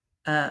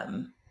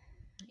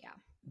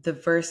 the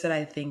verse that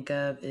I think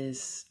of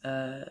is,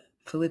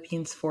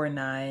 Philippians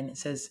 4:9. It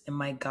says, and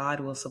my God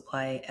will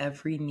supply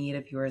every need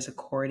of yours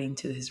according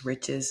to his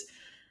riches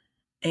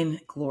in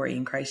glory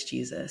in Christ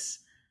Jesus.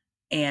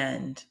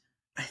 And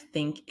I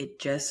think it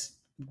just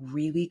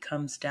really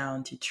comes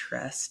down to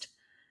trust,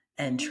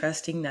 and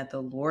trusting that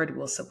the Lord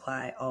will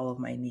supply all of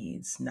my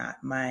needs,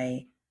 not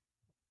me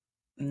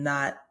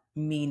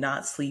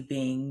not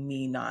sleeping,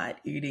 me not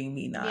eating,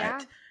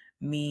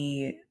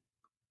 me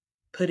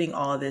putting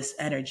all this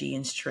energy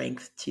and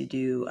strength to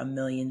do a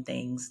million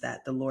things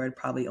that the Lord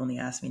probably only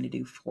asked me to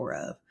do 4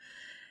 of.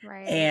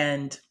 Right.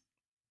 And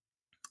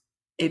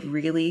it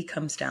really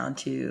comes down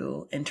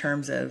to, in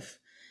terms of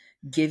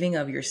giving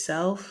of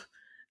yourself,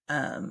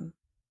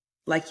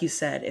 like you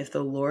said, if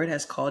the Lord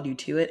has called you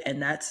to it,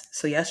 and that's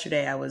so.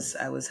 Yesterday, I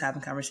was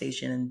having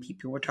conversation, and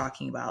people were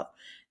talking about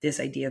this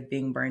idea of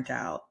being burnt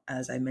out,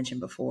 as I mentioned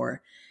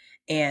before,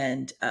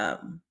 and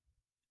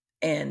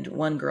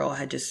one girl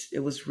had just,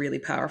 it was really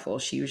powerful.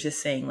 She was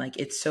just saying, like,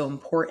 it's so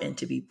important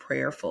to be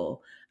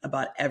prayerful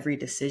about every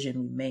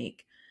decision we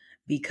make,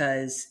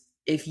 because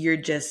if you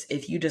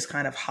just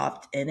kind of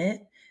hopped in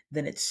it,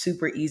 then it's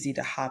super easy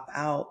to hop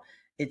out.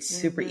 It's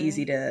super Mm-hmm.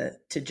 easy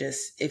to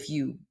just, if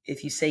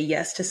you say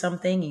yes to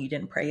something and you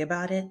didn't pray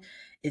about it,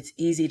 it's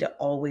easy to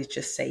always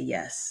just say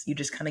yes. You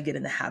just kind of get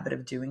in the habit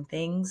of doing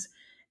things,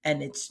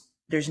 and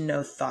there's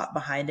no thought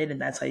behind it,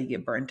 and that's how you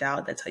get burnt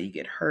out. That's how you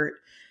get hurt.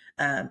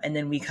 And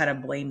then we kind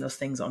of blame those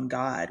things on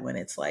God when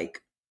it's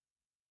like,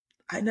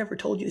 I never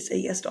told you to say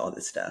yes to all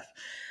this stuff.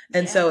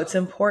 And Yeah. so it's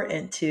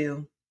important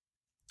to,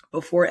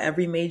 before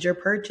every major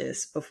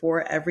purchase,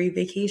 before every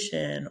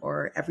vacation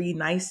or every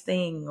nice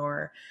thing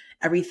or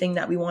everything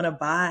that we want to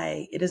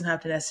buy, it doesn't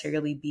have to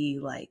necessarily be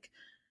like,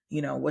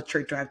 what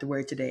shirt do I have to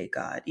wear today,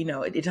 God? It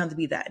doesn't have to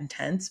be that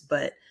intense,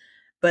 but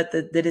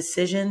the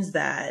decisions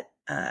that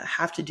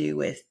have to do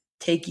with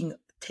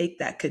take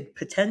that could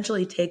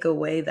potentially take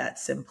away that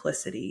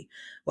simplicity,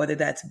 whether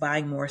that's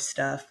buying more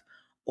stuff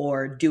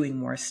or doing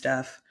more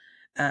stuff,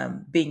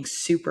 being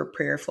super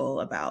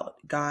prayerful about,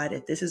 God,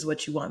 if this is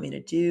what you want me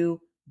to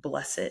do,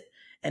 bless it.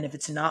 And if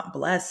it's not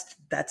blessed,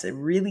 that's a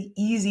really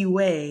easy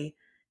way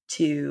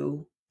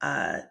to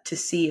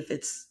see if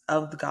it's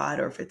of God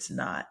or if it's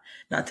not.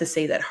 Not to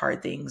say that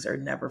hard things are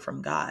never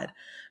from God,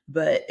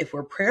 but if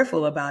we're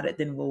prayerful about it,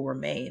 then we'll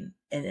remain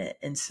in it.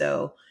 And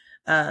so,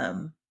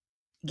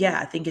 yeah,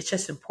 I think it's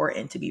just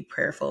important to be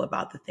prayerful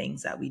about the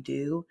things that we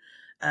do,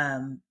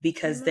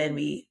 because then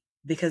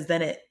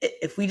Amen.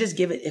 if we just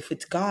give it, if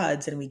it's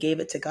God's and we gave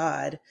it to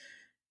God,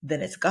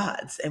 then it's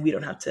God's, and we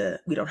don't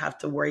have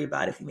to worry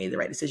about if we made the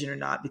right decision or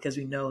not, because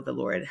we know the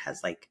Lord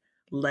has like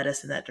led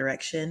us in that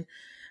direction.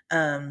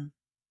 Um,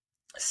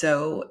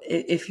 so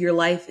if your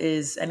life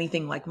is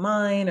anything like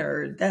mine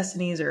or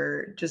Destiny's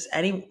or just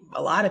a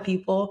lot of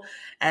people,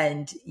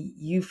 and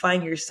you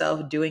find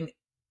yourself doing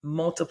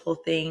multiple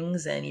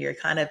things and you're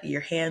kind of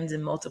your hands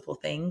in multiple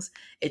things,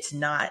 it's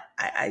not,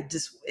 I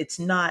just, it's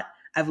not,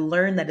 I've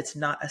learned that it's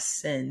not a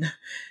sin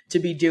to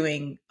be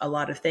doing a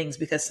lot of things,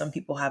 because some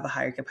people have a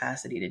higher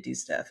capacity to do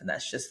stuff. And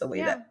that's just the way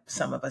Yeah. that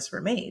some of us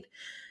were made.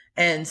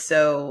 And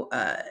so,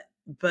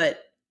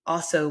 but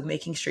also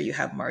making sure you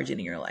have margin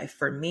in your life.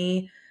 For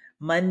me,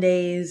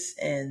 Mondays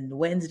and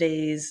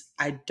Wednesdays,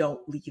 I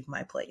don't leave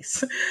my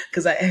place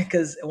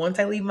because once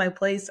I leave my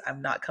place,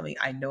 I'm not coming.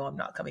 I know I'm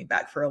not coming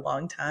back for a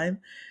long time,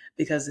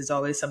 because there's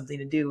always something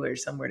to do or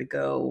somewhere to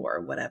go or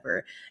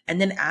whatever.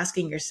 And then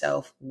asking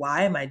yourself,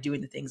 why am I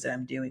doing the things that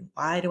I'm doing?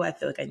 Why do I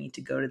feel like I need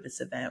to go to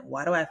this event?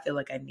 Why do I feel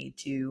like I need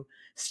to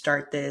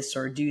start this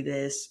or do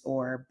this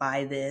or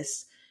buy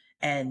this?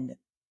 And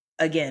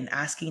again,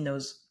 asking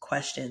those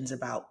questions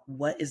about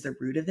what is the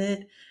root of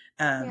it.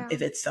 Yeah.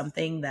 If it's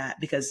something that,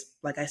 because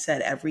like I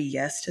said, every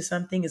yes to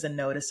something is a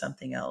no to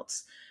something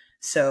else.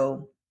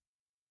 So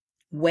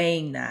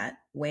weighing that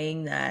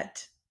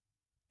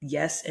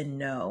yes and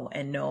no,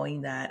 and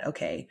knowing that,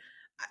 okay,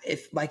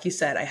 if, like you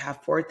said, I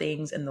have four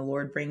things and the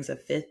Lord brings a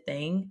fifth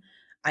thing,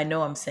 I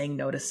know I'm saying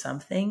no to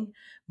something,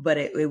 but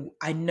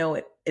I know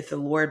it, if the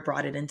Lord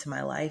brought it into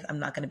my life, I'm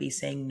not going to be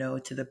saying no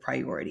to the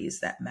priorities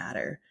that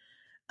matter.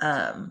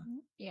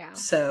 Um, Yeah.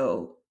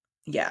 so,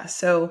 yeah.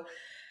 So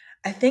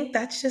I think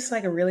that's just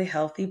like a really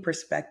healthy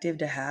perspective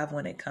to have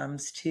when it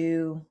comes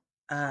to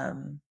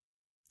um,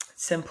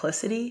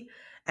 simplicity,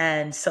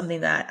 and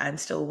something that I'm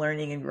still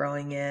learning and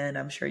growing in.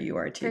 I'm sure you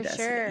are too, For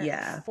Destiny. sure.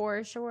 Yeah.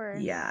 For sure.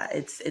 Yeah.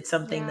 It's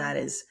something Yeah. that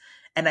is,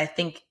 and I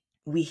think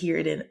we hear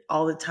it in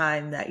all the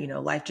time that,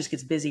 life just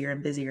gets busier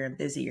and busier and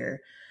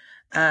busier.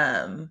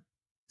 Um,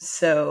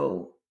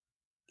 so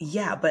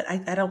yeah, but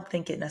I don't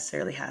think it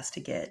necessarily has to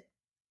get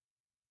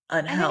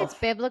I think it's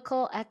unhealth.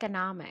 biblical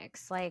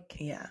economics. Like,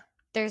 Yeah.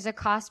 there's a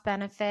cost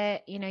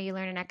benefit. You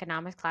learn in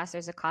economics class,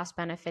 there's a cost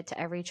benefit to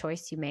every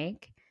choice you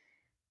make.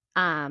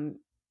 Um,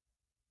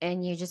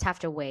 and you just have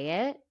to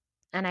weigh it.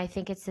 And I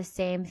think it's the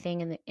same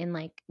thing in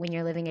like when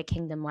you're living a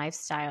kingdom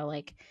lifestyle.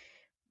 Like,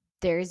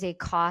 there's a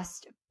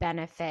cost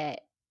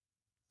benefit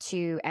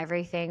to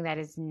everything that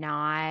is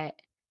not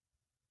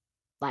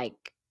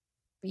like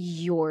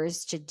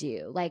yours to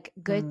do. Like,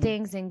 good Mm,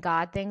 things and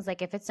God things,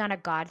 like if it's not a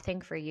God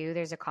thing for you,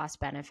 there's a cost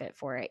benefit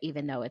for it,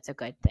 even though it's a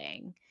good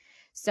thing.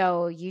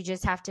 So you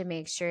just have to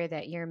make sure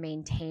that you're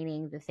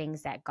maintaining the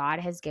things that God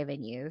has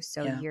given you,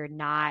 so yeah. you're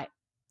not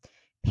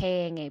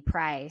paying a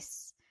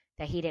price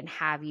that he didn't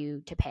have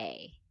you to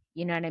pay.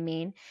 You know what I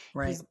mean?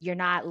 Right. You're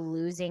not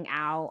losing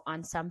out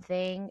on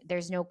something.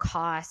 There's no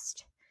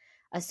cost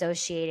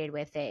associated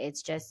with it.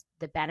 It's just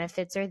the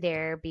benefits are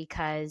there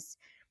because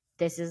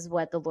this is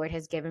what the Lord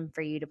has given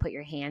for you to put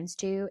your hands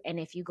to. And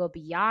if you go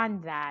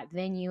beyond that,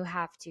 then you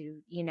have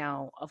to,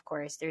 of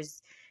course,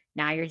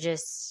 now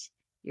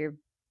you're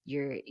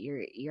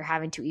you're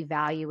having to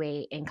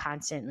evaluate and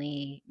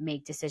constantly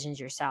make decisions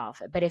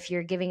yourself. But if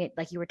you're giving it,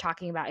 like you were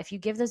talking about, if you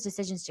give those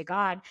decisions to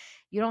God,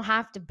 you don't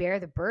have to bear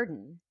the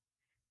burden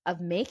of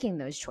making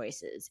those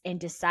choices and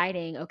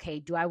deciding, okay,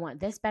 do I want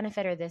this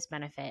benefit or this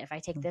benefit? If I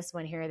take this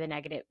one, here are the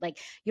negative. Like,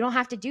 you don't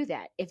have to do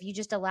that. If you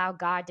just allow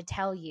God to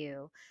tell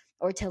you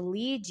or to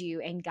lead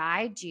you and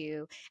guide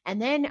you, and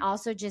then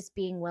also just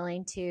being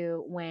willing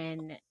to,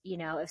 when,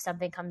 if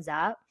something comes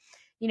up,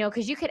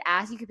 because you could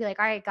be like,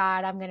 all right,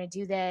 God, I'm going to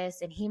do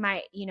this. And he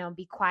might,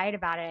 be quiet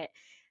about it.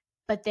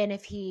 But then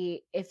if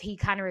he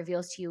kind of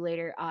reveals to you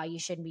later, you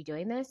shouldn't be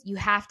doing this, you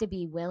have to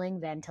be willing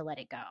then to let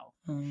it go.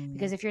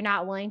 Because if you're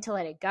not willing to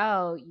let it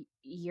go,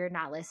 you're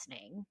not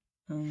listening.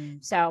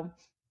 So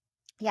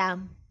yeah,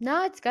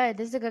 no, it's good.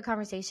 This is a good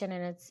conversation,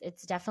 and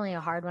it's definitely a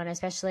hard one.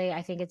 Especially,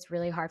 I think it's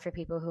really hard for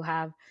people who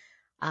have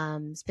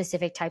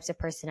specific types of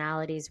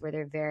personalities where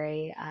they're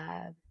very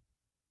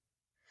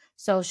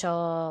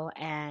social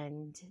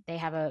and they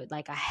have a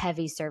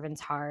heavy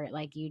servant's heart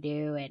like you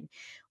do, and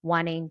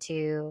wanting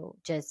to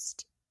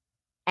just,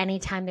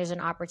 anytime there's an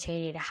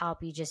opportunity to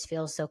help, you just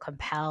feel so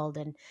compelled,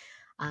 and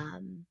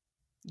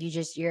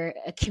you're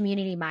a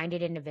community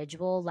minded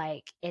individual.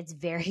 Like, it's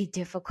very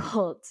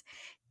difficult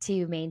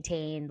to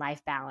maintain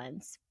life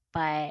balance,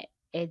 but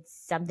it's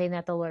something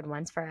that the Lord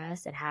wants for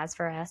us and has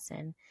for us.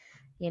 And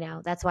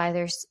that's why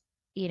there's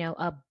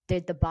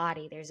the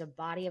body, there's a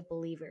body of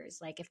believers.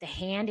 Like, if the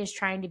hand is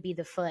trying to be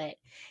the foot,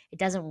 it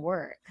doesn't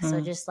work. So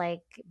just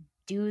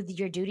do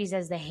your duties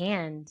as the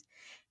hand,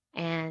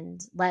 and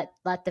let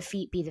the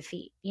feet be the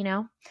feet,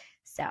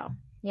 So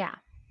yeah,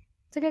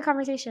 it's a good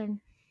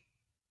conversation.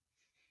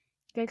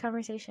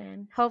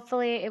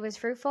 Hopefully it was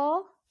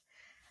fruitful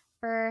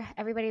for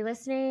everybody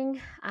listening.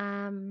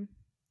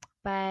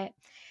 But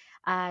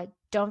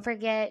don't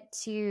forget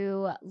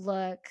to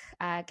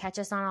catch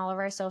us on all of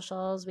our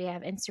socials. We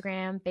have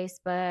Instagram,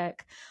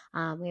 Facebook.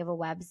 We have a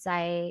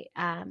website.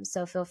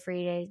 So feel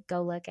free to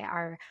go look at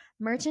our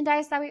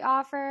merchandise that we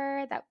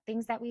offer,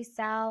 things that we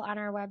sell on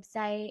our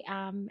website,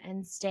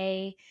 and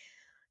stay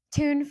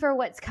tuned for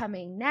what's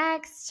coming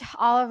next.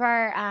 All of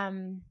our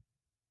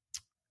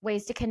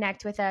ways to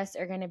connect with us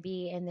are going to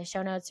be in the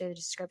show notes or the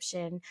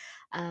description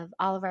of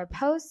all of our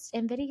posts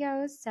and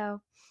videos. So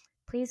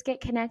please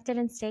get connected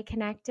and stay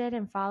connected,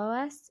 and follow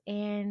us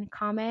and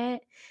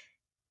comment.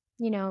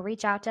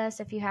 Reach out to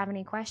us if you have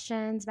any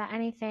questions about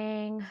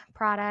anything,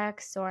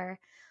 products, or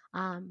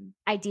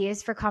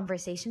ideas for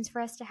conversations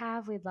for us to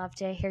have. We'd love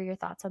to hear your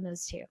thoughts on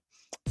those too.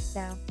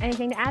 So,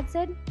 anything to add,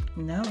 Sid?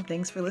 No,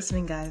 thanks for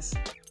listening, guys.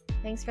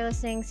 Thanks for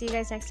listening. See you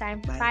guys next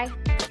time. Bye.